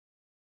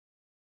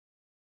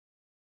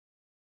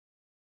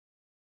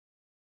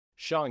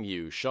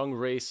Shangyu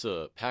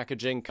Shengruise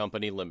Packaging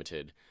Company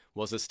Limited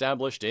was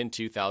established in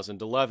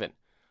 2011,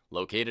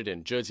 located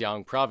in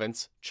Zhejiang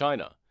Province,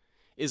 China,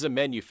 is a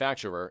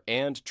manufacturer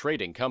and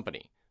trading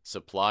company,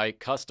 supply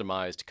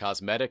customized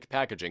cosmetic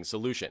packaging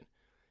solution.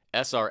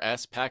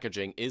 SRS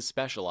Packaging is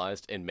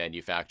specialized in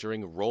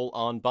manufacturing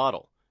roll-on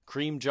bottle,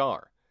 cream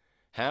jar.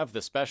 Have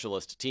the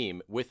specialist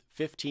team with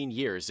 15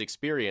 years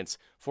experience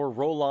for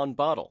roll-on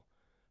bottle.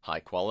 High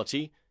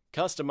quality,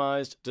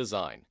 customized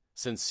design,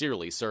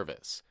 sincerely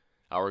service.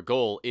 Our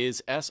goal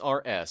is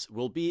SRS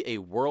will be a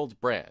world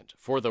brand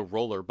for the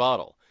roller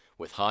bottle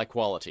with high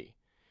quality.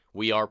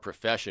 We are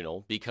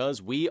professional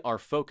because we are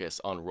focused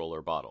on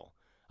roller bottle.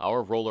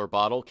 Our roller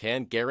bottle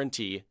can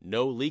guarantee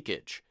no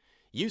leakage.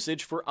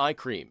 Usage for eye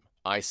cream,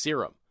 eye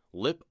serum,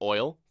 lip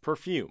oil,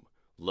 perfume,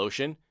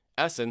 lotion,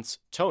 essence,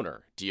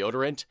 toner,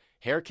 deodorant,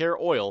 hair care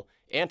oil,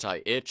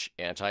 anti-itch,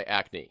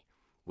 anti-acne.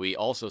 We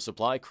also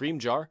supply cream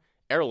jar,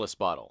 airless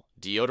bottle,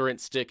 deodorant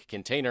stick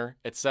container,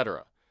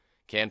 etc.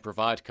 Can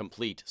provide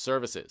complete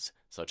services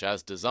such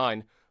as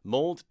design,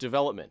 mold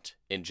development,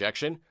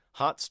 injection,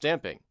 hot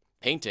stamping,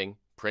 painting,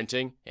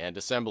 printing, and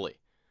assembly.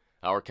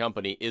 Our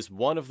company is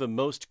one of the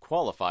most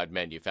qualified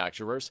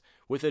manufacturers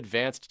with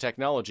advanced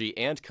technology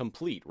and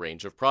complete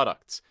range of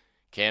products.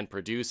 Can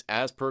produce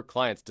as per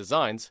client's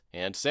designs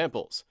and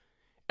samples.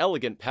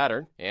 Elegant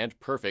pattern and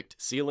perfect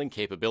sealing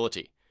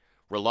capability.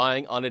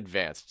 Relying on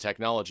advanced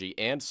technology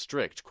and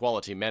strict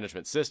quality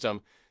management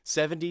system,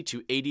 70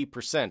 to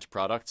 80%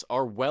 products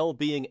are well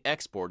being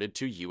exported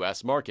to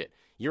U.S. market,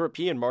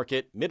 European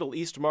market, Middle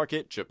East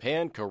market,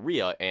 Japan,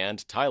 Korea, and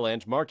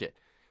Thailand market.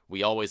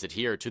 We always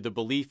adhere to the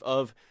belief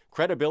of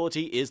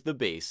credibility is the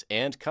base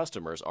and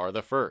customers are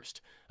the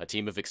first. A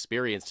team of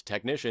experienced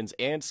technicians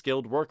and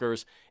skilled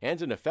workers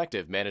and an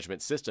effective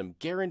management system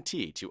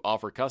guarantee to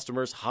offer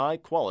customers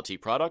high-quality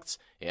products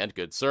and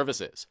good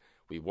services.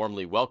 We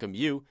warmly welcome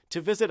you to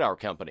visit our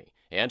company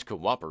and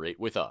cooperate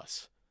with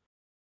us.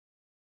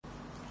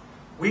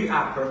 We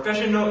are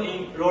professional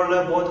in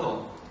roller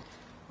bottle.